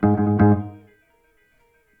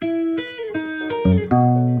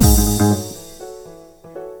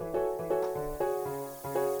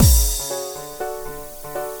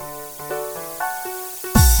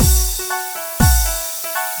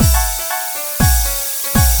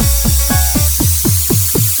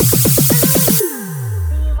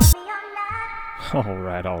All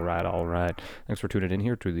right. Thanks for tuning in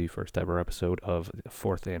here to the first ever episode of the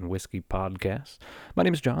Fourth and Whiskey podcast. My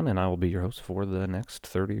name is John, and I will be your host for the next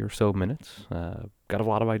 30 or so minutes. Got a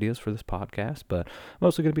lot of ideas for this podcast, but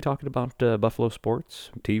mostly going to be talking about Buffalo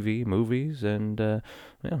sports, TV, movies, and a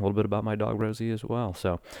little bit about my dog Rosie as well.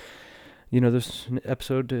 So, this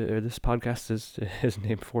episode, this podcast is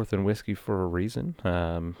named Fourth and Whiskey for a reason.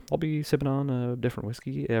 I'll be sipping on a different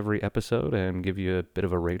whiskey every episode and give you a bit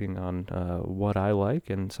of a rating on what I like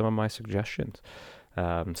and some of my suggestions.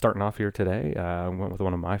 Starting off here today, I went with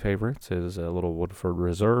one of my favorites, is a little Woodford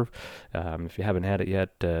Reserve. If you haven't had it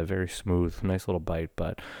yet, very smooth, nice little bite,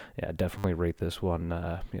 but yeah, definitely rate this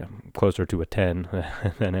one closer to a 10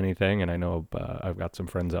 than anything, and I know I've got some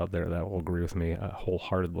friends out there that will agree with me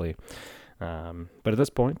wholeheartedly. But at this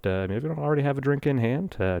point, if you don't already have a drink in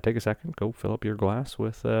hand, take a second, go fill up your glass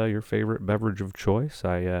with your favorite beverage of choice.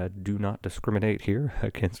 I do not discriminate here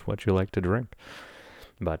against what you like to drink.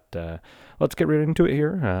 But let's get right into it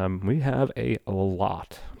here. We have a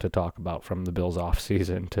lot to talk about from the Bills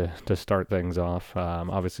offseason to start things off.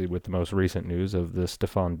 Obviously, with the most recent news of the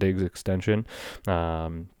Stephon Diggs extension.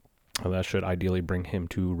 That should ideally bring him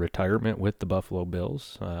to retirement with the Buffalo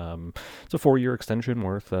Bills. It's a 4-year extension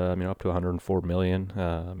worth up to $104 million.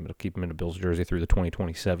 It'll keep him in a Bills jersey through the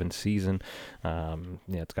 2027 season.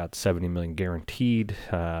 It's got $70 million guaranteed,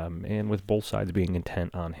 and with both sides being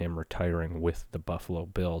intent on him retiring with the Buffalo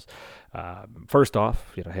Bills. First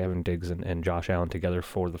off, having Diggs and Josh Allen together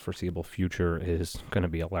for the foreseeable future is going to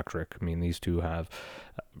be electric. I mean, these two have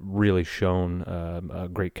really shown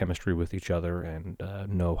great chemistry with each other and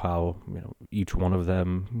know how each one of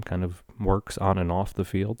them kind of works on and off the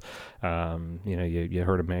field. You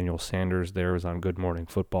heard Emmanuel Sanders there was on Good Morning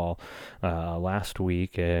Football last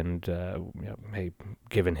week, and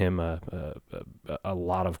giving him a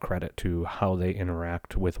lot of credit to how they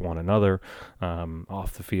interact with one another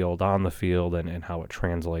off the field, on the field, and how it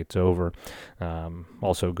translates over.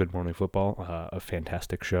 Also, Good Morning Football, a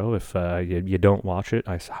fantastic show. If you don't watch it,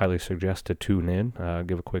 I highly suggest to tune in.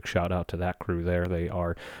 Give a quick shout out to that crew there. They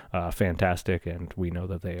are fantastic, and we know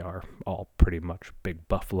that they are all pretty much big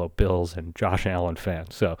Buffalo Bills and Josh Allen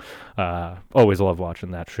fans. So always love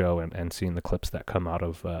watching that show and seeing the clips that come out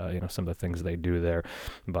of some of the things they do there.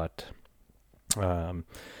 But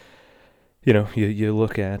you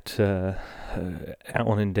look at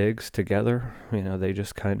Allen and Diggs together. They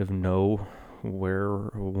just kind of know where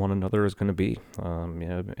one another is going to be.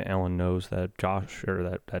 Allen knows that Josh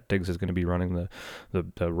or that Diggs is going to be running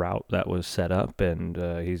the route that was set up, and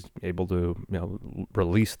he's able to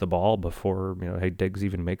release the ball before Diggs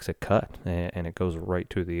even makes a cut, and it goes right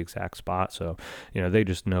to the exact spot. So they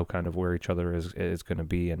just know kind of where each other is going to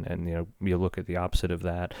be, and you look at the opposite of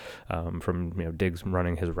that, from Diggs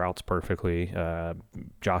running his routes perfectly,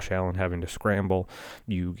 Josh Allen having to scramble.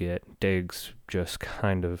 You get Diggs just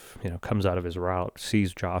kind of comes out of his route,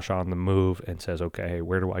 sees Josh on the move, and says, okay,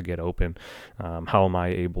 where do I get open? How am I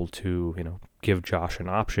able to give Josh an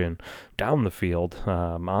option down the field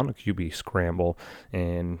on a QB scramble,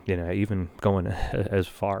 and even going as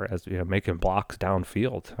far as making blocks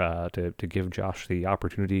downfield to give Josh the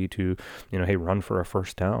opportunity to run for a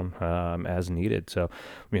first down as needed. So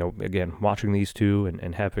again, watching these two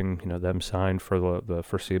and having them signed for the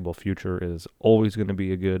foreseeable future is always going to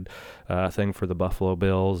be a good thing for the Buffalo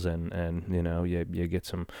Bills, and you get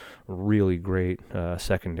some really great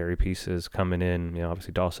secondary pieces coming in.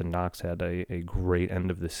 Obviously Dawson Knox had a great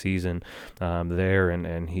end of the season there,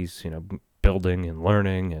 and he's building and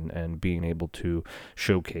learning and being able to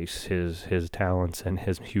showcase his talents and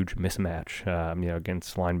his huge mismatch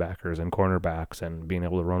against linebackers and cornerbacks, and being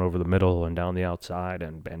able to run over the middle and down the outside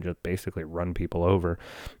and just basically run people over.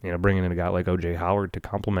 Bringing in a guy like O.J. Howard to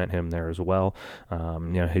complement him there as well.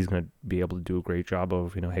 He's going to be able to do a great job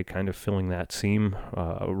of kind of filling that seam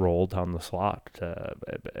role down the slot,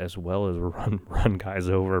 as well as run guys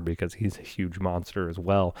over, because he's a huge monster as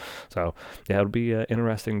well. So yeah, it'll be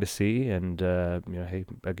interesting to see. And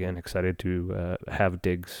again, excited to have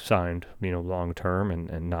Diggs signed, long term,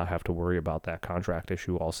 and not have to worry about that contract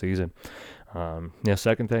issue all season.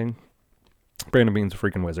 Second thing, Brandon Beane's a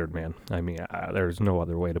freaking wizard, man. I mean, there's no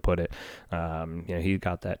other way to put it. He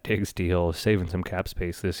got that Diggs deal, saving some cap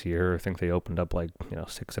space this year. I think they opened up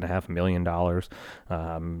 $6.5 million,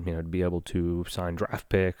 to be able to sign draft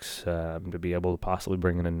picks, to be able to possibly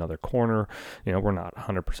bring in another corner. We're not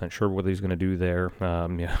 100% sure what he's going to do there.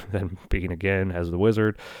 Then Beane again as the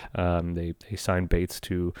wizard, they signed Bates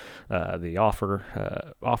to the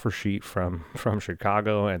offer sheet from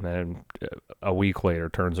Chicago, and then a week later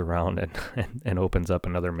turns around and opens up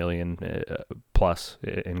another $1 million plus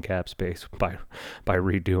in cap space by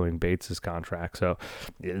redoing Bates's contract. So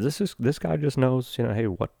this guy just knows, hey,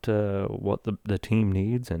 what the team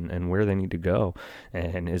needs and where they need to go,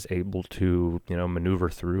 and is able to, maneuver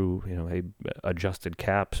through, adjusted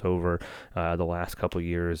caps over the last couple of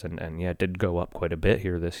years, and yeah, it did go up quite a bit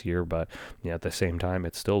here this year, but at the same time,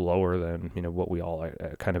 it's still lower than what we all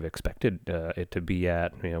kind of expected it to be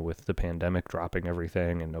at, with the pandemic dropping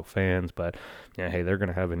everything and no fans. But hey, they're going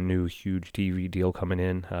to have a new huge TV deal coming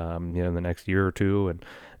in, in the next year or two, and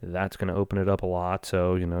that's going to open it up a lot.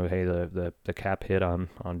 So hey, the cap hit on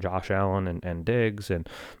Josh Allen and Diggs, and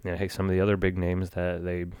hey, some of the other big names that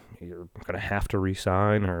you're going to have to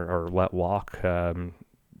re-sign or let walk.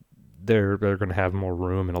 They're going to have more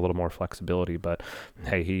room and a little more flexibility, but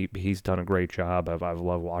hey, he's done a great job. I've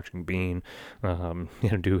loved watching Bean,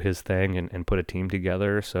 do his thing and put a team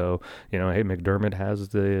together. So hey, McDermott has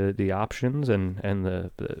the options and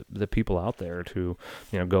the people out there to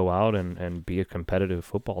go out and be a competitive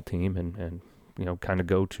football team and kind of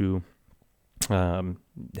go to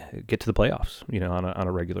get to the playoffs, on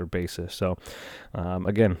a regular basis. So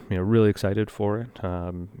again, really excited for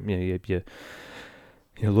it.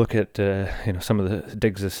 You look at some of the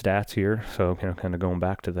Diggs' stats here, so kind of going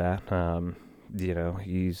back to that.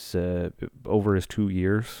 He's over his 2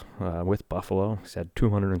 years with Buffalo. He's had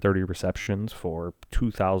 230 receptions for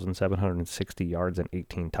 2,760 yards and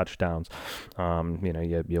 18 touchdowns.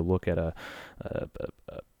 You look at a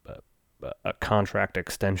contract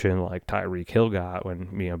extension like Tyreek Hill got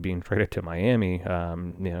when being traded to Miami.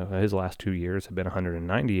 His last 2 years have been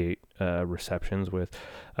 198 receptions with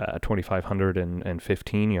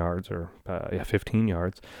 2,515 yards 15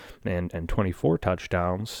 yards and 24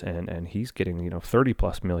 touchdowns, and he's getting 30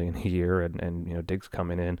 plus million a year, and Diggs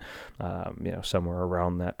coming in somewhere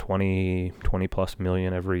around that 20 plus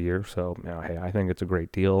million every year. So hey, I think it's a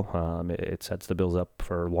great deal. It sets the Bills up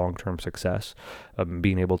for long-term success,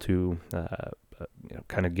 being able to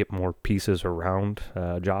kind of get more pieces around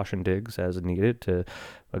Josh and Diggs as needed to,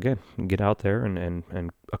 again, get out there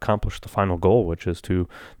and accomplish the final goal, which is to,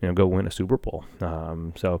 go win a Super Bowl.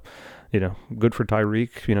 So, good for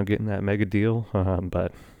Tyreek, getting that mega deal.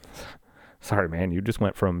 But sorry, man, you just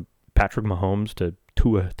went from Patrick Mahomes to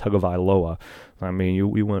Tua Tagovailoa. I mean,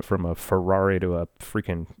 we went from a Ferrari to a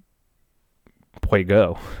freaking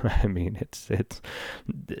Fuego. I mean, it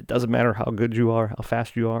doesn't matter how good you are, how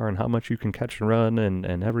fast you are, and how much you can catch and run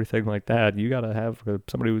and everything like that. You got to have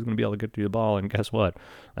somebody who's going to be able to get you the ball, and guess what?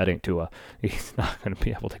 That ain't Tua. He's not going to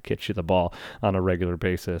be able to get you the ball on a regular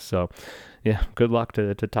basis. So, yeah, good luck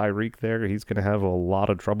to Tyreek there. He's going to have a lot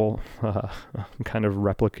of trouble kind of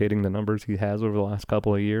replicating the numbers he has over the last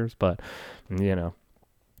couple of years, but,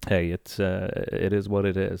 hey, it is what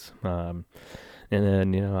it is. And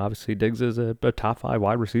then, obviously Diggs is a top 5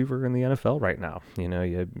 wide receiver in the NFL right now.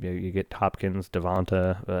 You get Hopkins,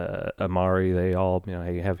 Devonta, Amari, they all,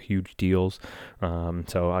 have huge deals.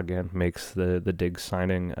 So again, makes the Diggs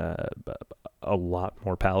signing a lot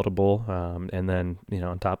more palatable. And then,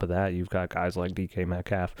 on top of that, you've got guys like DK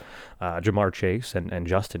Metcalf, Jamar Chase, and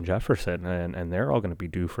Justin Jefferson, and they're all going to be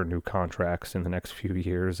due for new contracts in the next few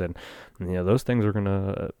years. And, those things are going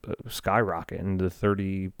to skyrocket into the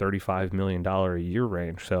 $30-35 million a year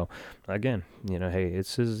range. So again, hey,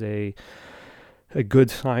 this is a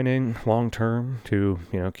good signing long term to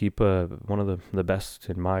keep one of the best,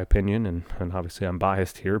 in my opinion, and obviously I'm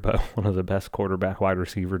biased here, but one of the best quarterback wide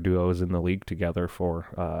receiver duos in the league together for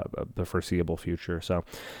the foreseeable future. So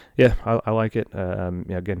yeah, I like it.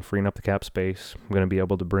 Again, freeing up the cap space. I'm going to be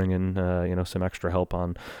able to bring in some extra help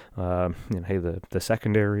on hey, the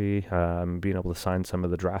secondary, being able to sign some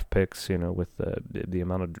of the draft picks, with the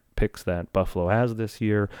amount of picks that Buffalo has this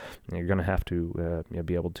year. You're going to have to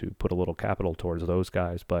be able to put a little capital towards those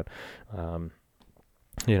guys, but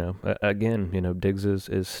again, Diggs'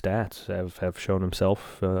 stats have shown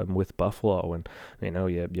himself with Buffalo, and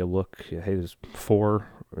you look, his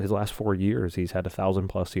last 4 years he's had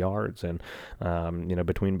 1,000+ yards, and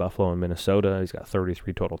between Buffalo and Minnesota he's got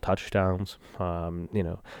 33 total touchdowns.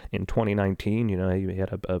 In 2019, he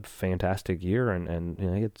had a fantastic year, and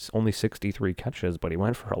he had only 63 catches, but he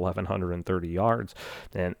went for 1,130 yards,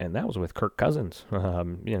 and that was with Kirk Cousins.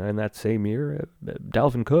 In that same year,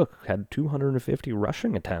 Dalvin Cook had 250 rushing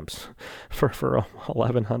rushing attempts for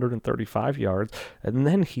 1,135 yards, and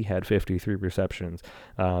then he had 53 receptions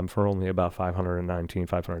for only about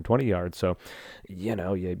 520 yards. So,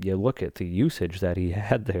 you look at the usage that he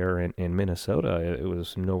had there in Minnesota, it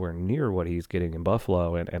was nowhere near what he's getting in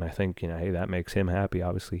Buffalo, and I think, hey, that makes him happy.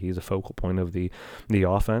 Obviously, he's a focal point of the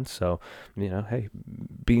offense, so, hey,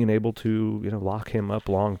 being able to, lock him up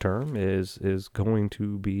long term is going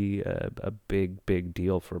to be a big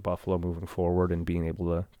deal for Buffalo moving forward, and being able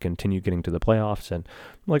to continue getting to the playoffs, and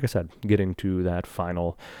like I said, getting to that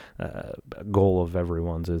final goal of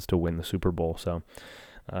everyone's is to win the Super Bowl. So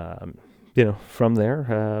from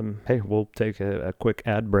there, hey, we'll take a quick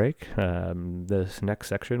ad break. This next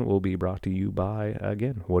section will be brought to you by,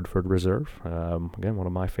 again, Woodford Reserve. Again, one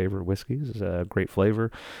of my favorite whiskeys. Great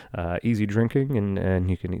flavor, easy drinking, and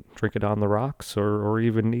you can drink it on the rocks or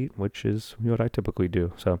even neat, which is what I typically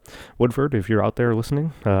do. So, Woodford, if you're out there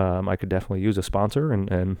listening, I could definitely use a sponsor,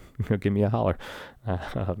 and give me a holler.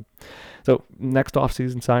 So next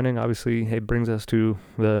offseason signing, obviously, it brings us to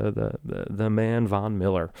the man Von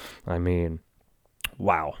Miller. I mean,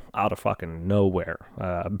 wow, out of fucking nowhere.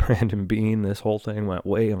 Brandon Beane, this whole thing went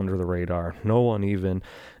way under the radar. No one even,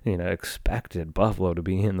 expected Buffalo to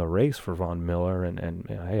be in the race for Von Miller, and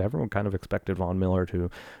hey, everyone kind of expected Von Miller to,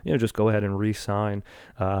 just go ahead and re-sign,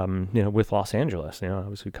 with Los Angeles.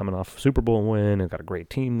 Obviously coming off a Super Bowl win, and got a great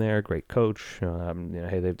team there, great coach.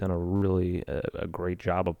 Hey, they've done a really a great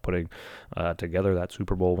job of putting together that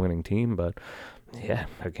Super Bowl winning team, but yeah,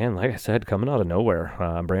 again, like I said, coming out of nowhere,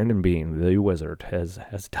 Brandon Beane, the Wizard, has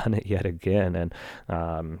done it yet again, and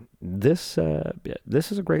this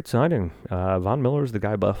is a great signing. Von Miller is the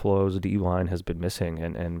guy Buffalo's D-line has been missing,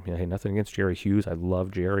 and hey, nothing against Jerry Hughes. I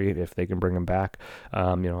love Jerry. If they can bring him back,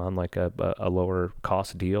 on like a lower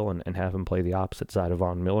cost deal, and have him play the opposite side of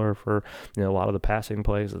Von Miller for a lot of the passing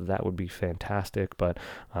plays, that would be fantastic. But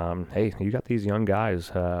hey, you got these young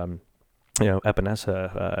guys.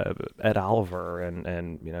 Epinesa, Ed Oliver,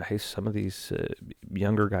 and hey, some of these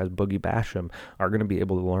younger guys, Boogie Basham, are going to be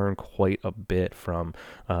able to learn quite a bit from,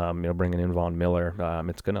 bringing in Von Miller.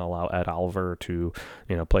 It's going to allow Ed Oliver to,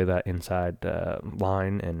 play that inside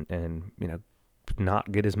line, and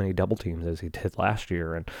not get as many double teams as he did last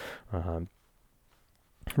year, and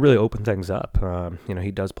really open things up.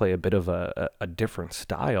 He does play a bit of a different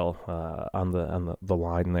style on the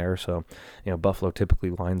line there. So, Buffalo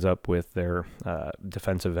typically lines up with their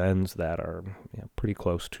defensive ends that are pretty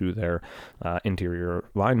close to their interior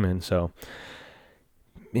linemen. So,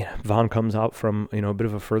 Von comes out from, a bit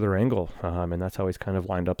of a further angle, and that's how he's kind of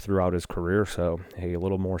lined up throughout his career. So, hey, a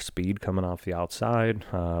little more speed coming off the outside.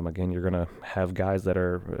 Again, you're going to have guys that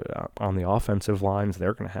are on the offensive lines.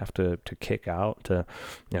 They're going to have to kick out to,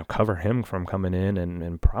 cover him from coming in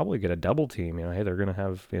and probably get a double team. Hey, they're going to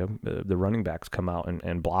have, the running backs come out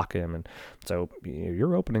and block him. And so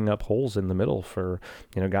you're opening up holes in the middle for,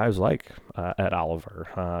 guys like Ed Oliver.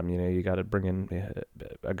 You got to bring in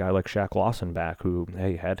a guy like Shaq Lawson back, who,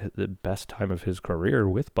 hey, had the best time of his career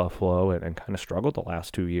with Buffalo, and kind of struggled the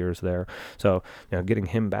last 2 years there. So, getting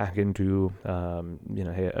him back into,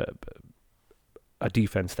 a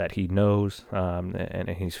defense that he knows, and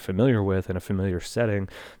he's familiar with in a familiar setting,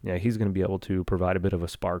 he's going to be able to provide a bit of a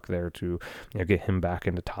spark there to, get him back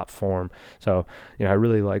into top form. So, I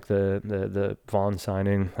really like the Vaughn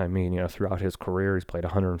signing. I mean, throughout his career, he's played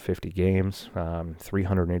 150 games,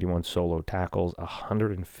 381 solo tackles,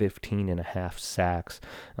 115 and a half sacks,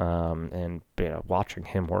 and watching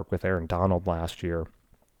him work with Aaron Donald last year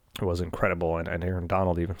was incredible. And Aaron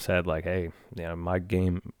Donald even said, like, hey, my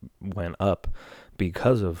game went up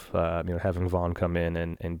because of having Vaughn come in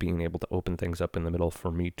and being able to open things up in the middle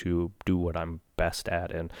for me to do what I'm best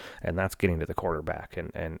at, and that's getting to the quarterback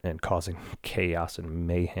and causing chaos and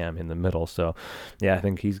mayhem in the middle. So yeah, I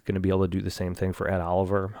think he's going to be able to do the same thing for Ed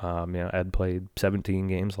Oliver. Ed played 17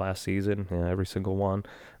 games last season, every single one,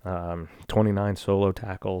 29 solo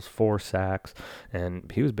tackles, 4 sacks,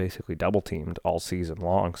 and he was basically double teamed all season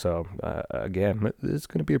long. So again, it's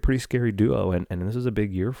going to be a pretty scary duo, and this is a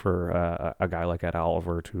big year for a guy like Ed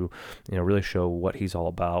Oliver to really show what he's all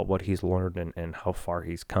about, what he's learned, and how far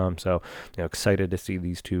he's come. So excited to see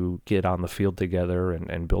these two get on the field together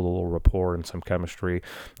and build a little rapport and some chemistry.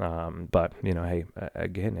 But hey,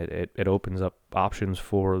 again, it opens up options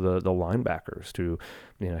for the linebackers to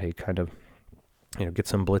hey, kind of get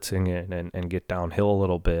some blitzing in and get downhill a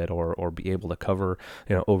little bit, or be able to cover,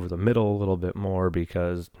 over the middle a little bit more,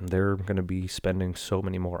 because they're going to be spending so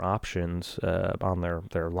many more options on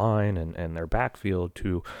their line and their backfield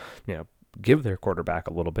to, give their quarterback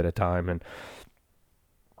a little bit of time. And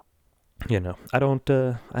I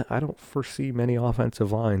don't foresee many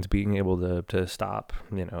offensive lines being able to stop,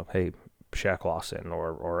 hey, Shaq Lawson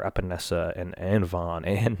or Epinesa and Vaughn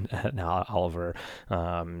and Oliver.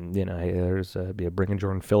 Hey, there's bringing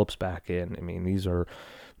Jordan Phillips back in. I mean, these are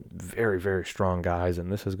very, very strong guys,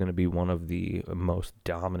 and this is going to be one of the most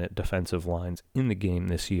dominant defensive lines in the game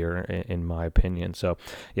this year, in my opinion. So,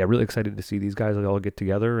 yeah, really excited to see these guys all get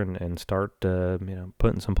together and start,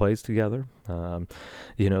 putting some plays together. Like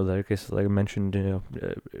I mentioned,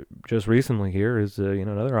 just recently here is,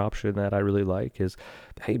 another option that I really like is,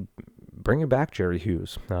 hey, bringing back Jerry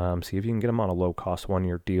Hughes. See if you can get him on a low-cost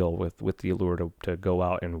one-year deal with the allure to go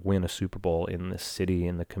out and win a Super Bowl in this city,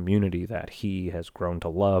 in the community that he has grown to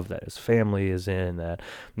love, that his family is in, that,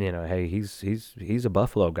 hey, he's a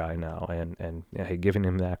Buffalo guy now, and hey, giving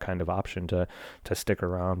him that kind of option to stick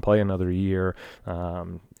around, play another year,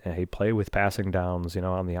 hey, play with passing downs,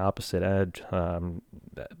 on the opposite edge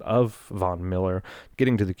of Von Miller,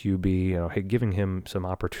 getting to the QB, hey, giving him some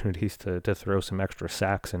opportunities to throw some extra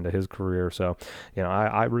sacks into his career. So,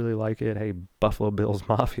 I really like it. Hey, Buffalo Bills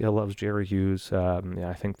Mafia loves Jerry Hughes.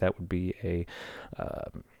 I think that would be a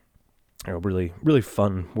really, really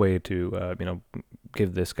fun way to,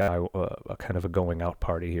 give this guy a kind of a going out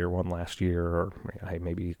party here one last year, or hey,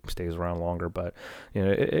 maybe he stays around longer, but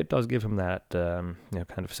it does give him that kind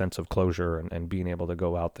of sense of closure and being able to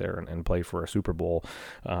go out there and play for a Super Bowl.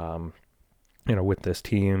 With this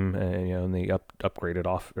team, and the upgraded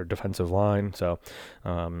off or defensive line. So,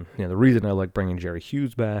 the reason I like bringing Jerry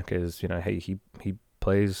Hughes back is, hey, he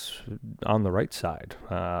plays on the right side.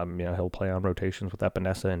 He'll play on rotations with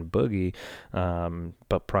Epinesa and Boogie,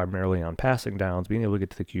 but primarily on passing downs, being able to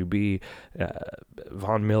get to the QB.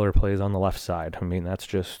 Von Miller plays on the left side. I mean, that's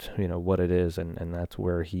just, what it is, and that's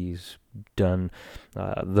where he's done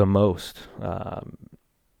the most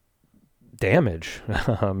damage,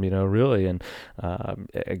 really. And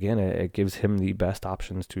again, it gives him the best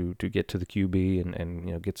options to get to the QB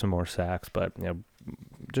and get some more sacks, but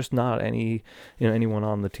just not anyone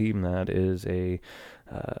on the team that is a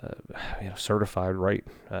certified right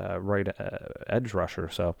edge rusher.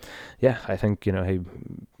 So yeah, I think hey,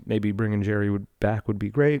 maybe bringing Jerry back would be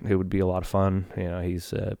great. It would be a lot of fun.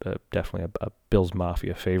 He's definitely a Bills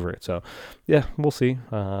Mafia favorite. So yeah, we'll see.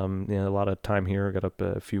 A lot of time here. Got up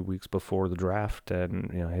a few weeks before the draft,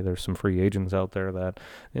 and hey, there's some free agents out there that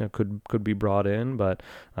could be brought in, but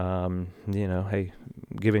hey,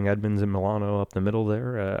 giving Edmonds and Milano up the middle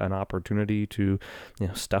there an opportunity to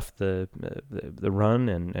stuff the run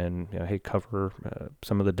and hey, cover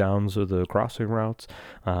some of the downs of the crossing routes.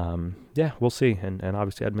 Yeah, we'll see. And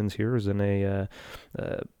obviously Edmonds here is in a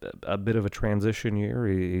bit of a transition year.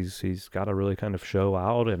 He's got to really kind of show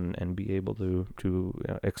out and be able to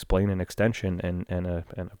explain an extension and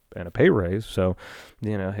a pay raise. So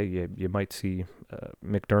hey, you might see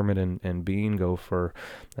McDermott and Bean go for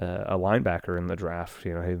a linebacker in the draft,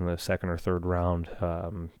 in the second or third round,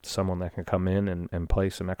 someone that can come in and play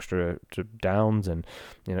some extra downs and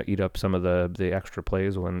eat up some of the extra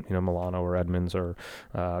plays when Milano or Edmonds are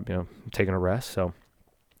taking a rest. So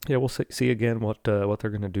yeah, we'll see again what they're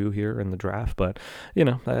going to do here in the draft, but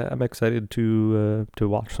I'm excited to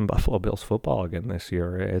watch some Buffalo Bills football again this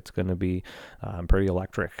year. It's going to be pretty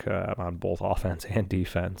electric on both offense and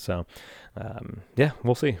defense. So yeah,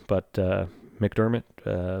 we'll see. But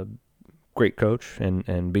McDermott, great coach,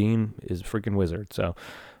 and Bean is a freaking wizard. So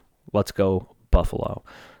let's go Buffalo.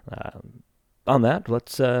 On that,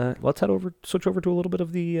 let's switch over to a little bit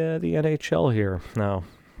of the NHL here. Now,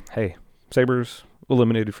 hey, Sabres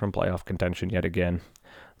eliminated from playoff contention yet again.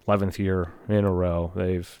 11th year in a row.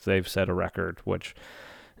 They've set a record, which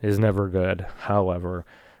is never good. However,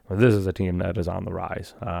 this is a team that is on the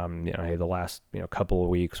rise. Hey, the last couple of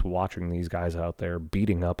weeks, watching these guys out there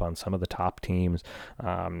beating up on some of the top teams,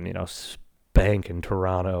 Bank in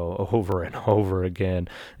Toronto over and over again,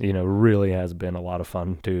 really has been a lot of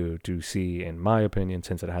fun to see, in my opinion,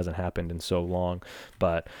 since it hasn't happened in so long.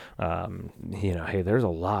 But hey, there's a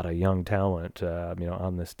lot of young talent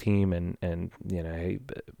on this team, and hey,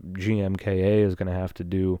 GMKA is going to have to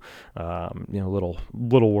do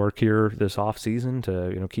little work here this off season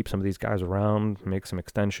to keep some of these guys around, make some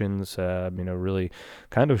extensions, really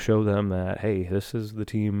kind of show them that, hey, this is the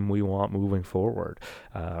team we want moving forward.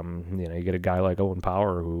 You get a guy like Owen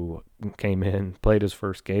Power, who came in, played his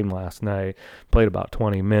first game last night, played about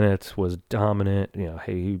 20 minutes, was dominant.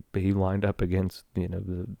 He lined up against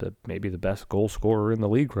the maybe the best goal scorer in the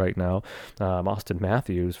league right now, Austin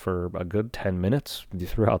Matthews, for a good 10 minutes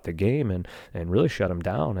throughout the game, and really shut him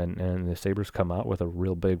down. And the Sabres come out with a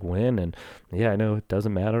real big win. And yeah, I know it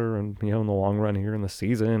doesn't matter, and in the long run here in the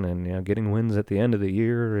season, and getting wins at the end of the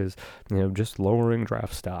year is just lowering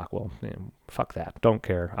draft stock. Well, fuck that. Don't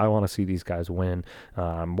care. I want to see these guys win.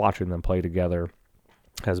 Watching them play together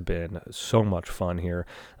has been so much fun here,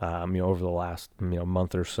 over the last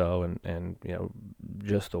month or so, and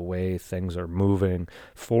just the way things are moving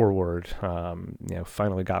forward.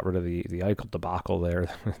 Finally got rid of the Eichel debacle there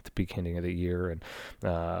at the beginning of the year, and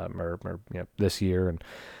this year, and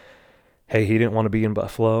hey, he didn't want to be in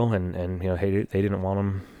Buffalo, and hey, they didn't want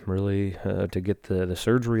him really to get the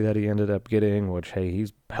surgery that he ended up getting, which, hey,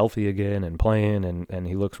 he's healthy again and playing, and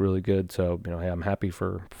he looks really good. So, hey, I'm happy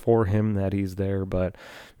for him that he's there, but,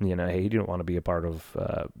 hey, he didn't want to be a part of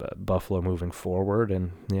Buffalo moving forward.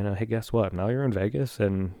 And, hey, guess what? Now you're in Vegas,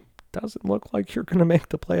 and doesn't look like you're going to make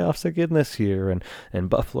the playoffs again this year. And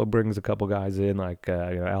Buffalo brings a couple guys in like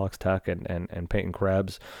Alex Tuck and Peyton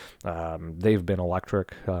Krebs. They've been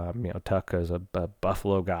electric. Tuck is a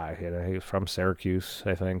Buffalo guy. He's from Syracuse,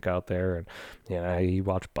 I think, out there, and he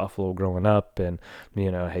watched Buffalo growing up, and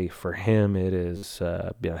hey, for him it is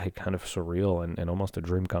hey, kind of surreal and almost a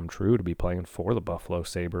dream come true to be playing for the Buffalo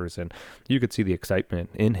Sabres. And you could see the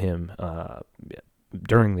excitement in him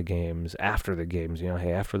during the games, after the games.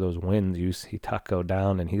 Hey, after those wins, you see Tuck go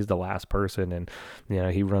down, and he's the last person, and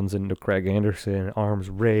he runs into Craig Anderson, arms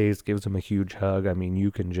raised, gives him a huge hug. I mean, you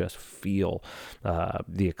can just feel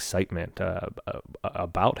the excitement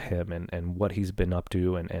about him and what he's been up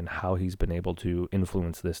to, and how he's been able to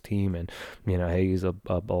influence this team. And hey, he's a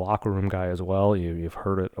locker room guy as well. You've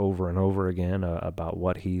heard it over and over again about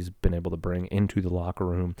what he's been able to bring into the locker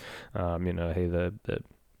room. Hey,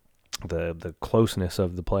 the closeness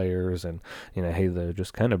of the players, and hey, the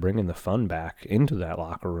just kind of bringing the fun back into that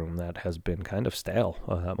locker room that has been kind of stale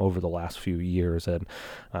over the last few years. And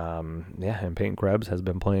and Peyton Krebs has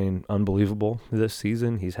been playing unbelievable this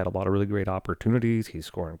season. He's had a lot of really great opportunities. He's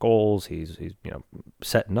scoring goals. He's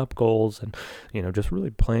setting up goals, and just really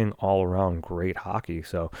playing all around great hockey.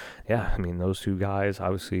 So yeah, I mean, those two guys.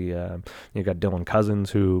 Obviously, you got Dylan Cousins,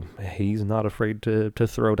 who he's not afraid to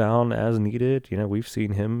throw down as needed. We've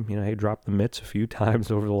seen him. He dropped the mitts a few times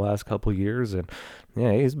over the last couple of years, and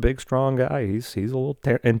yeah, he's a big, strong guy. He's a little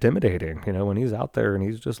intimidating, when he's out there and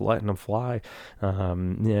he's just letting them fly. He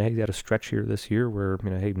had a stretch here this year where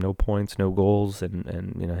hey, no points, no goals,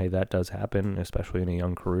 and hey, that does happen, especially in a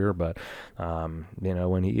young career. But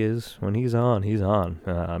when he's on, he's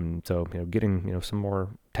on. So getting some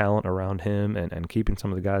more talent around him, and keeping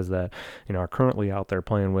some of the guys that are currently out there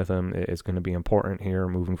playing with him is going to be important here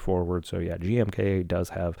moving forward. So yeah, GMK does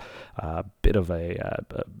have a bit of a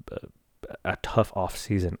tough off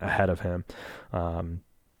season ahead of him.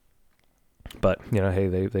 But, hey,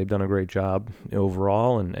 they've done a great job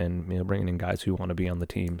overall, and bringing in guys who want to be on the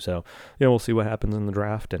team. So, we'll see what happens in the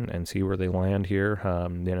draft and see where they land here.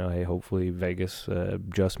 Hey, hopefully Vegas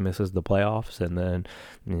just misses the playoffs, and then,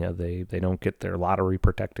 they don't get their lottery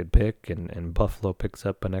protected pick, and Buffalo picks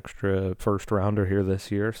up an extra first rounder here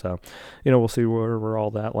this year. So, we'll see where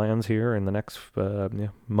all that lands here in the next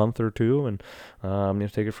month or two, and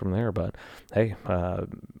take it from there. But, hey,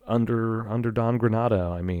 under Don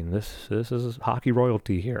Granato, I mean, this is hockey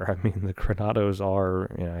royalty here. I mean, the Granatos are,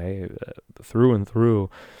 through and through,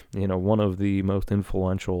 one of the most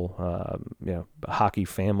influential, hockey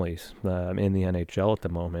families in the NHL at the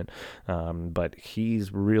moment. But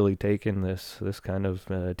he's really taken this kind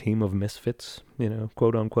of team of misfits,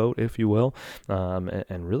 quote unquote, if you will,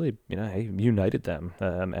 and really, united them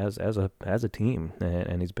as a team,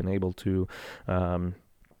 and he's been able to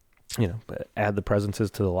add the presences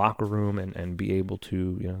to the locker room, and be able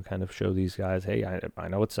to, kind of show these guys, hey, I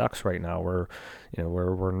know it sucks right now. We're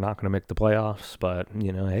not going to make the playoffs, but,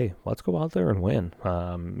 hey, let's go out there and win.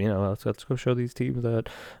 Let's go show these teams that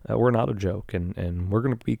we're not a joke, and we're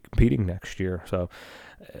going to be competing next year. So,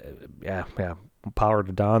 yeah. Power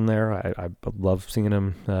to Don there. I love seeing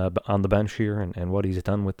him on the bench here, and what he's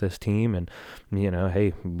done with this team. And,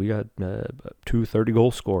 hey, we got 2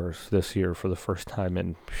 30-goal scorers this year for the first time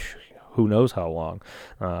in who knows how long.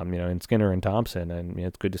 And Skinner and Thompson, and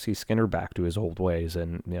it's good to see Skinner back to his old ways,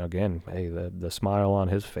 and again, hey, the smile on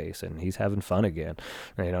his face, and he's having fun again.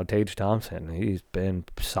 Tage Thompson, he's been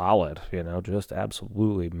solid, just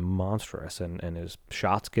absolutely monstrous, and his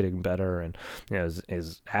shots getting better, and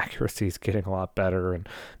his accuracy's getting a lot better, and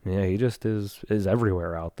he just is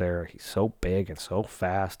everywhere out there. He's so big and so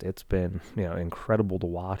fast. It's been incredible to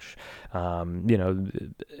watch.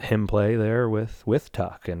 Him play there with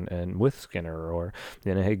Tuck and with Skinner, or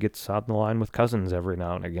he gets on the line with Cousins every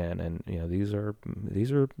now and again, and these are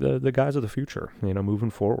the guys of the future, moving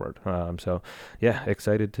forward. So yeah,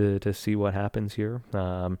 excited to see what happens here.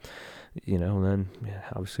 And then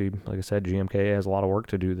obviously, like I said, GMK has a lot of work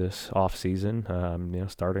to do this off season.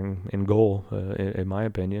 Starting in goal, in my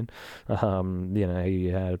opinion. He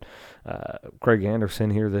had Craig Anderson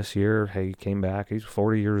here this year. He came back. He's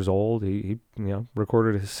 40 years old. He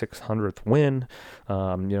recorded his 600th win,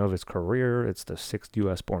 of his career. It's the 6th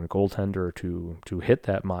U.S.-born goaltender to hit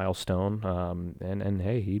that milestone. And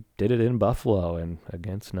hey, he did it in Buffalo and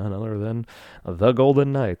against none other than the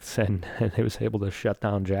Golden Knights, and he was able to shut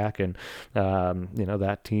down Jack and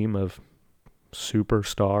that team of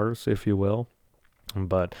superstars, if you will.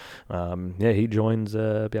 But he joins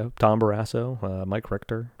Tom Barrasso, Mike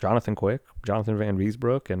Richter, Jonathan Quick, Jonathan Van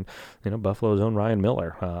Riesbroek, and Buffalo's own Ryan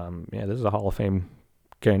Miller. This is a Hall of Fame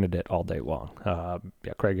candidate all day long.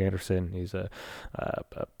 Craig Anderson, he's a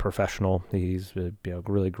professional. He's a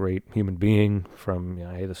really great human being. From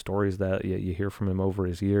the stories that you hear from him over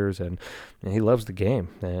his years, and he loves the game,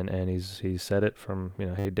 and he's said it from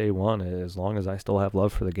day one. As long as I still have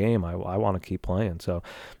love for the game, I want to keep playing. So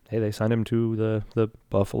hey, they signed him to the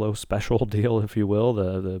Buffalo special deal, if you will,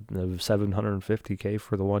 the $750K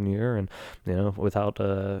for the 1 year, and without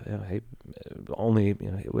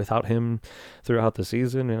without him throughout the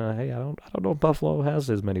season. I don't know if Buffalo has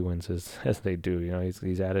as many wins as they do.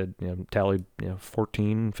 He's added, tallied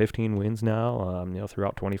 14, 15 wins now.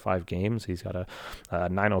 Throughout 25 games, he's got a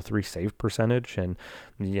 903 save percentage, and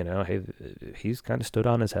he's kind of stood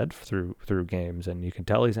on his head through games, and you can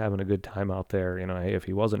tell he's having a good time out there. If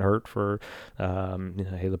he wasn't hurt for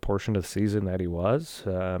the portion of the season that he was,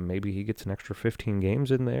 maybe he gets an extra 15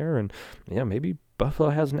 games in there, and maybe Buffalo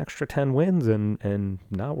has an extra 10 wins, and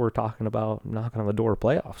now we're talking about knocking on the door of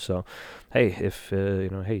playoffs. So, hey, if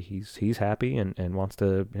he's happy and wants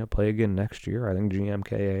to play again next year, I think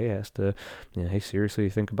GMKA has to seriously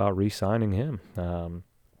think about re-signing him. And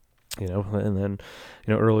then,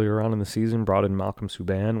 earlier on in the season, brought in Malcolm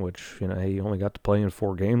Subban, which, he only got to play in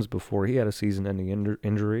 4 games before he had a season-ending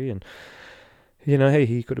injury, and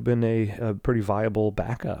he could have been a pretty viable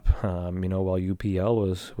backup, while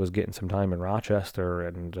UPL was getting some time in Rochester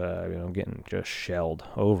and, getting just shelled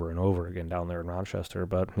over and over again down there in Rochester.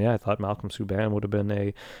 But, I thought Malcolm Subban would have been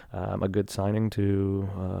a good signing to,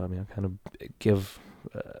 kind of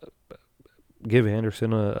give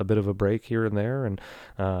Anderson a bit of a break here and there, and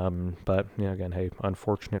but again, hey,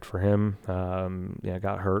 unfortunate for him.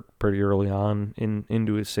 Got hurt pretty early on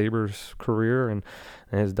into his Sabres career, and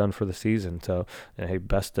is done for the season. So hey,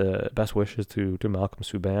 best wishes to Malcolm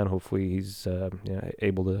Subban. Hopefully he's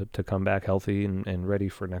able to come back healthy and ready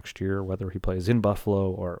for next year, whether he plays in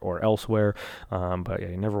Buffalo or elsewhere. But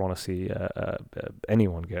you never want to see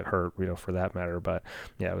anyone get hurt, for that matter. But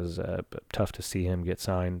it was tough to see him get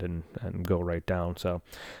signed and go right down. So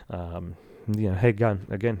hey, you got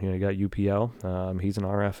UPL. He's an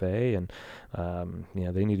RFA, and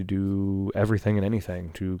they need to do everything and anything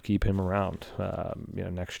to keep him around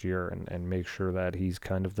next year and make sure that he's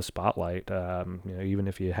kind of the spotlight. Even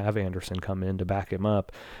if you have Anderson come in to back him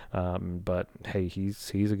up, but hey,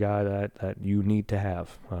 he's a guy that you need to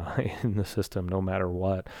have in the system no matter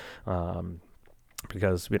what.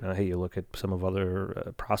 Because, hey, you look at some of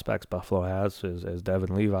other prospects Buffalo has, as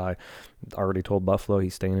Devin Levi already told Buffalo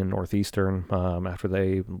he's staying in Northeastern after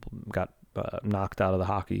they got knocked out of the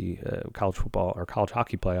college football or college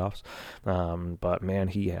hockey playoffs. But man,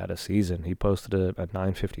 he had a season. He posted a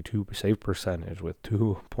 952 save percentage with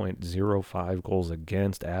 2.05 goals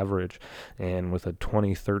against average, and with a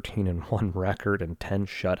 20-13-1 record and 10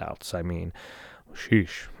 shutouts. I mean,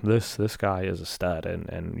 sheesh, this guy is a stud,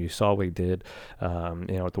 and you saw what he did,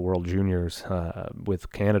 at the World Juniors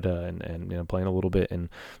with Canada, and playing a little bit in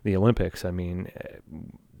the Olympics. I mean,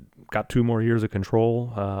 got 2 more years of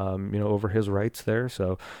control, over his rights there.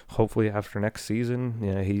 So hopefully after next season,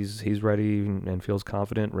 he's ready and feels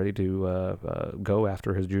confident, ready to go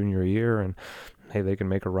after his junior year, and hey, they can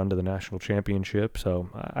make a run to the national championship. So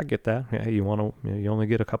I get that. Yeah, you only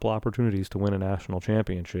get a couple opportunities to win a national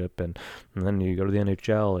championship, and then you go to the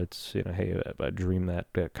NHL. It's hey, a dream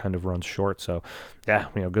that kind of runs short. So yeah,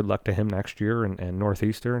 good luck to him next year. And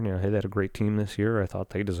Northeastern, hey, they had a great team this year. I thought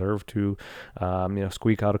they deserved to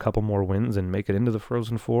squeak out a couple more wins and make it into the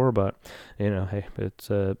Frozen Four. But hey, it's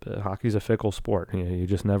hockey's a fickle sport. You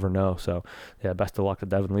just never know. So yeah, best of luck to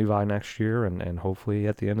Devin Levi next year, and hopefully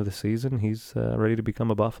at the end of the season he's ready to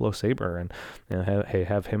become a Buffalo Sabre, and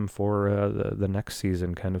have him for the next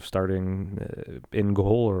season, kind of starting in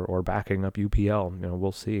goal or backing up UPL.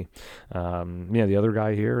 We'll see. The other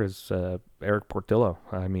guy here is Eric Portillo.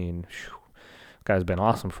 I mean, guy's been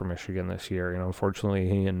awesome for Michigan this year. Unfortunately,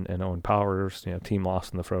 he and Owen Powers, team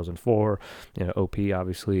lost in the Frozen Four. OP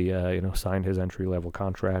obviously, signed his entry-level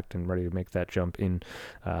contract and ready to make that jump into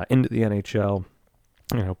the NHL.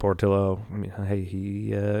 Portillo, I mean, hey,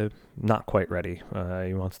 he not quite ready.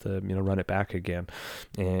 He wants to, run it back again.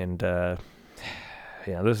 And,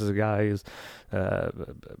 this is a guy who's,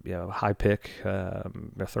 high pick,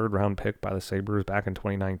 a third-round pick by the Sabres back in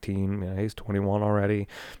 2019. He's 21 already.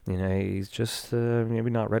 He's just maybe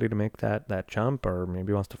not ready to make that jump, or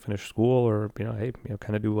maybe wants to finish school, or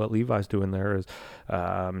kind of do what Levi's doing there is,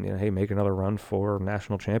 make another run for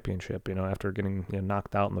national championship. After getting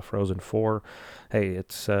knocked out in the Frozen Four, hey,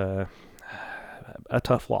 it's a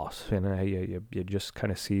tough loss, and you just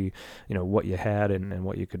kind of see what you had and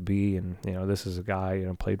what you could be. And this is a guy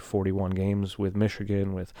played 41 games with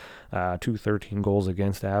Michigan with 213 goals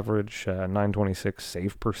against average, 926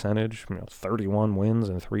 save percentage, 31 wins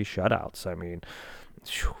and 3 shutouts. I mean,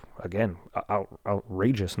 again,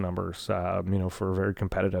 outrageous numbers, for very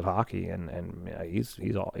competitive hockey, and he's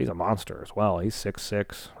a monster as well. He's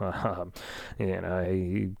 6'6",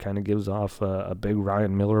 he kind of gives off a big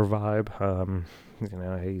Ryan Miller vibe.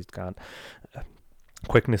 He's got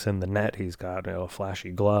quickness in the net. He's got a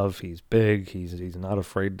flashy glove. He's big. He's not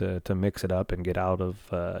afraid to mix it up and get out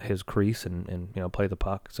of his crease and play the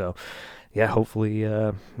puck. So yeah, hopefully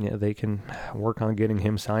they can work on getting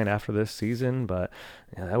him signed after this season. But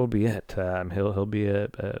that will be it. He'll be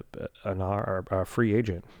a free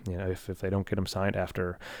agent. If they don't get him signed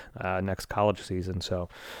after next college season. So.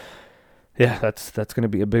 Yeah, that's going to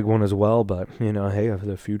be a big one as well. But hey,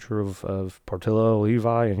 the future of Portillo,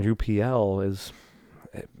 Levi, and UPL is.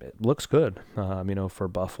 It looks good, for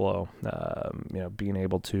Buffalo, being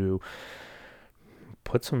able to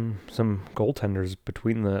put some goaltenders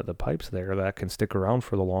between the pipes there that can stick around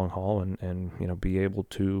for the long haul and be able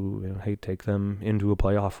to, hey, take them into a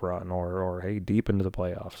playoff run or hey, deep into the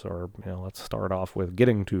playoffs, or, let's start off with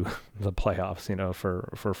getting to the playoffs,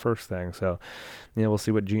 for first thing. So, we'll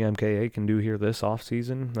see what GMKA can do here this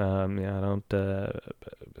offseason. I don't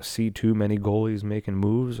see too many goalies making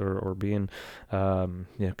moves or being,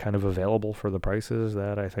 kind of available for the prices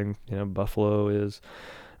that I think, Buffalo is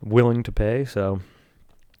willing to pay. So,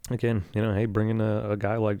 again, hey, bringing a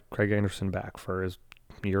guy like Craig Anderson back for his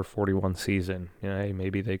year 41 season, hey,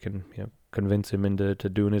 maybe they can, convince him into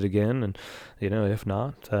doing it again. And, if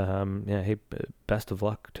not, hey, best of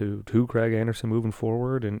luck to Craig Anderson moving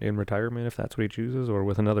forward in retirement, if that's what he chooses, or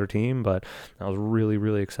with another team. But I was really,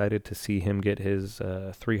 really excited to see him get his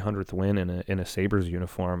 300th win in a Sabres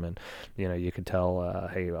uniform. And, you could tell,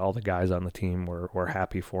 hey, all the guys on the team were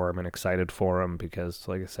happy for him and excited for him because,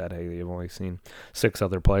 like I said, hey, they've only seen 6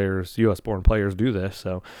 other players, U.S.-born players, do this.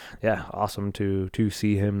 So, yeah, awesome to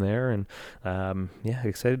see him there. And,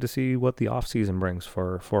 excited to see what the offseason brings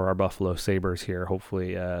for our Buffalo Sabres here.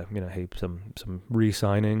 Hopefully, hey, some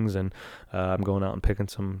re-signings, and I'm going out and picking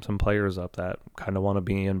some players up that kind of want to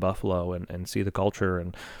be in Buffalo and see the culture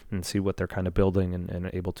and see what they're kind of building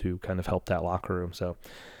and able to kind of help that locker room. So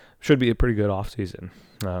should be a pretty good offseason.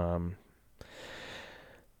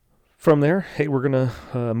 From there, hey, we're going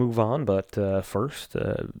to move on, but first,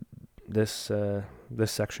 this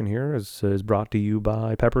section here is brought to you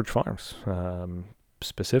by Pepperidge Farms,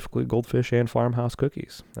 specifically Goldfish and Farmhouse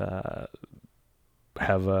Cookies.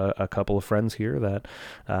 Have a couple of friends here that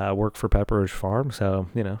work for Pepperidge Farm. So,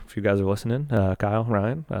 if you guys are listening, Kyle,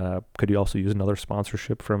 Ryan, could you also use another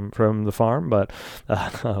sponsorship from the farm? But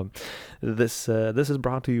this is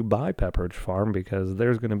brought to you by Pepperidge Farm because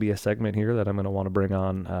there's going to be a segment here that I'm going to want to bring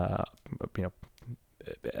on,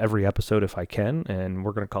 every episode if I can, and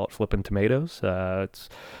we're going to call it Flippin' Tomatoes. It's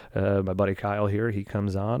my buddy Kyle here. He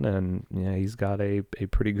comes on, and he's got a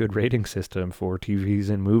pretty good rating system for TVs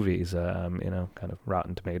and movies. Kind of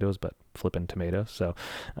Rotten Tomatoes, but Flippin' Tomatoes. So,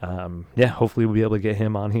 hopefully we'll be able to get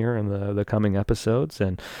him on here in the coming episodes,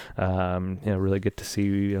 and really get to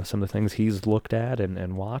see some of the things he's looked at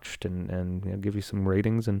and watched, and give you some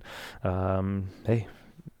ratings and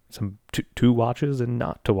some to watches and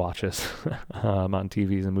not to watches on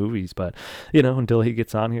TVs and movies. But until he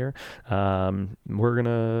gets on here, we're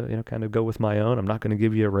gonna kind of go with my own. I'm not gonna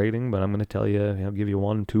give you a rating, but I'm gonna tell you, give you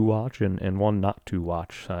one to watch and one not to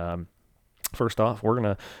watch. First off, we're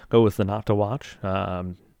gonna go with the not to watch.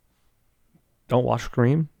 Don't watch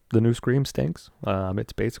Scream. The new Scream stinks.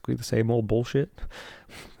 It's basically the same old bullshit.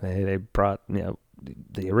 They brought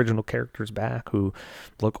the original characters back who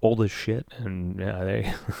look old as shit, and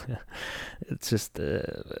it's just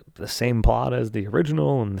the same plot as the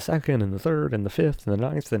original, and the second and the third and the fifth and the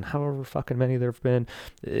ninth and however fucking many there have been.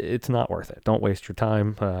 It's not worth it. Don't waste your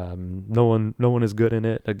time. No one is good in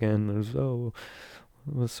it. Again, there's a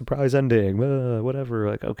surprise ending, whatever.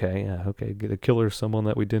 Like, okay, the killer's someone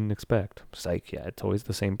that we didn't expect. Psych, yeah, it's always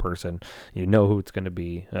the same person. You know who it's going to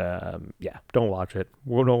be. Don't watch it.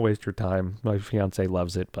 Don't waste your time. My fiance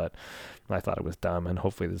loves it, but I thought it was dumb, and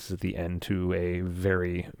hopefully this is the end to a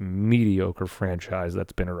very mediocre franchise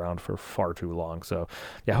that's been around for far too long. So,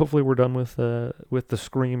 yeah, hopefully we're done with the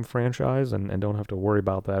Scream franchise and don't have to worry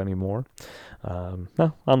about that anymore.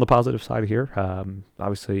 Now, on the positive side here,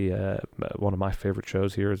 obviously one of my favorite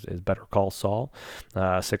shows here is Better Call Saul.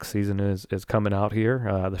 Sixth season is coming out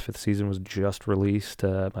here. The fifth season was just released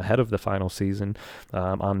ahead of the final season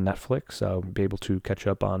on Netflix, so be able to catch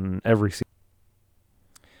up on every season.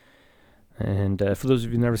 And for those of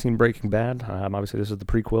you who've never seen Breaking Bad, obviously this is the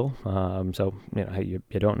prequel, so you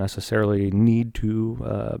don't necessarily need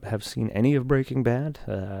to have seen any of Breaking Bad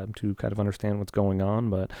to kind of understand what's going on,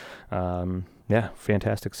 but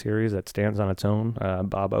fantastic series that stands on its own.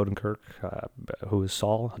 Bob Odenkirk, who is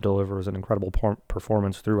Saul, delivers an incredible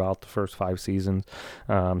performance throughout the first 5 seasons,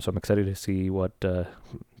 so I'm excited to see what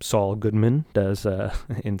Saul Goodman does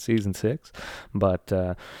in season 6,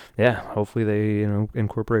 but hopefully they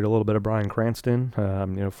incorporate a little bit of Bryan Cranston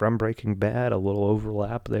from Breaking Bad, a little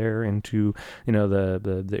overlap there into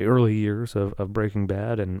the early years of Breaking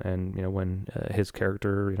Bad, and when his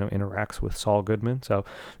character interacts with Saul Goodman. So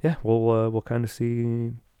we'll kind of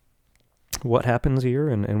see what happens here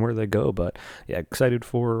and where they go, but excited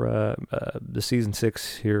for the season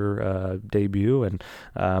 6 here debut, and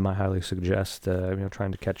I highly suggest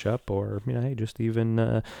trying to catch up, or just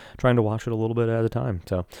even trying to watch it a little bit at a time.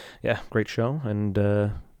 So great show,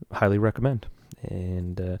 and highly recommend.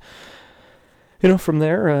 And from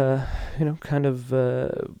there, kind of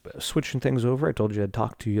switching things over. I told you I'd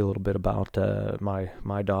talk to you a little bit about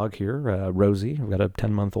my dog here, Rosie. I've got a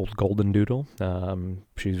 10-month-old golden doodle.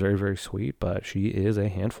 She's very, very sweet, but she is a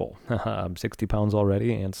handful. 60 pounds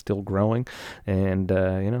already and still growing. And,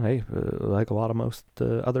 like a lot of most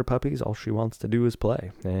other puppies, all she wants to do is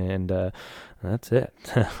play. And that's it.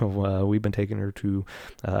 We've been taking her to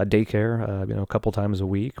daycare, a couple times a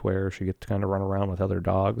week, where she gets to kind of run around with other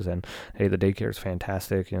dogs. And, hey, the daycare is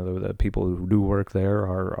fantastic. The people who do work there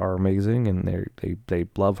are amazing, and they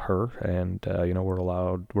love her. And,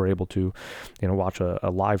 we're able to, watch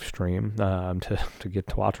a live stream to get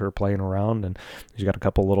to watch her playing around. And she's got a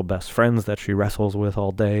couple little best friends that she wrestles with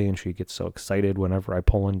all day, and she gets so excited whenever I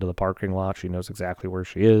pull into the parking lot. She knows exactly where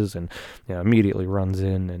she is, and immediately runs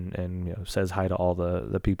in and says hi to all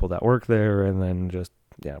the people that work there, and then just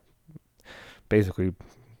basically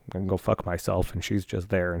I can go fuck myself, and she's just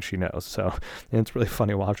there, and she knows. So it's really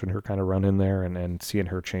funny watching her kind of run in there and seeing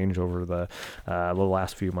her change over the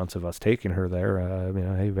last few months of us taking her there.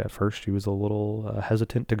 At first she was a little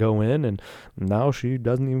hesitant to go in, and now she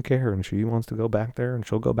doesn't even care, and she wants to go back there, and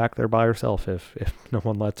she'll go back there by herself if no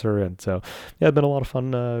one lets her in. So it's been a lot of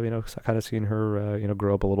fun, kind of seeing her,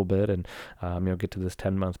 grow up a little bit, and get to this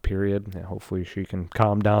 10-month period. Hopefully she can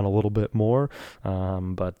calm down a little bit more.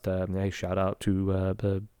 Shout out to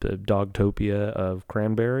the Dogtopia of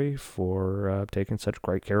Cranberry for taking such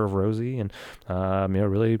great care of Rosie, and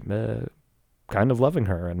really kind of loving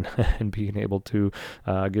her, and and being able to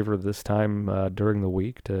give her this time during the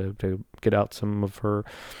week to get out some of her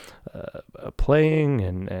playing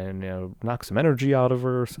and knock some energy out of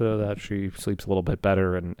her, so that she sleeps a little bit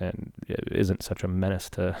better and isn't such a menace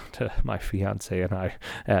to my fiance and I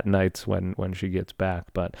at nights when she gets back.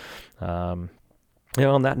 But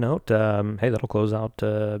On that note, hey, that'll close out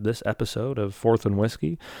this episode of Fourth and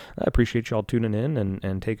Whiskey. I appreciate y'all tuning in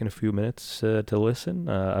and taking a few minutes to listen.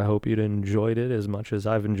 I hope you'd enjoyed it as much as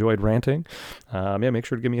I've enjoyed ranting. Make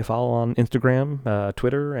sure to give me a follow on Instagram,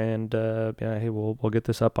 Twitter, and hey, we'll get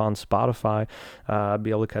this up on Spotify.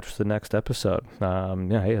 Be able to catch the next episode.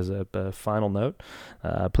 Hey, as a final note,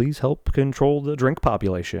 please help control the drink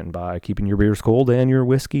population by keeping your beers cold and your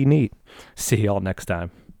whiskey neat. See y'all next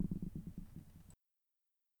time.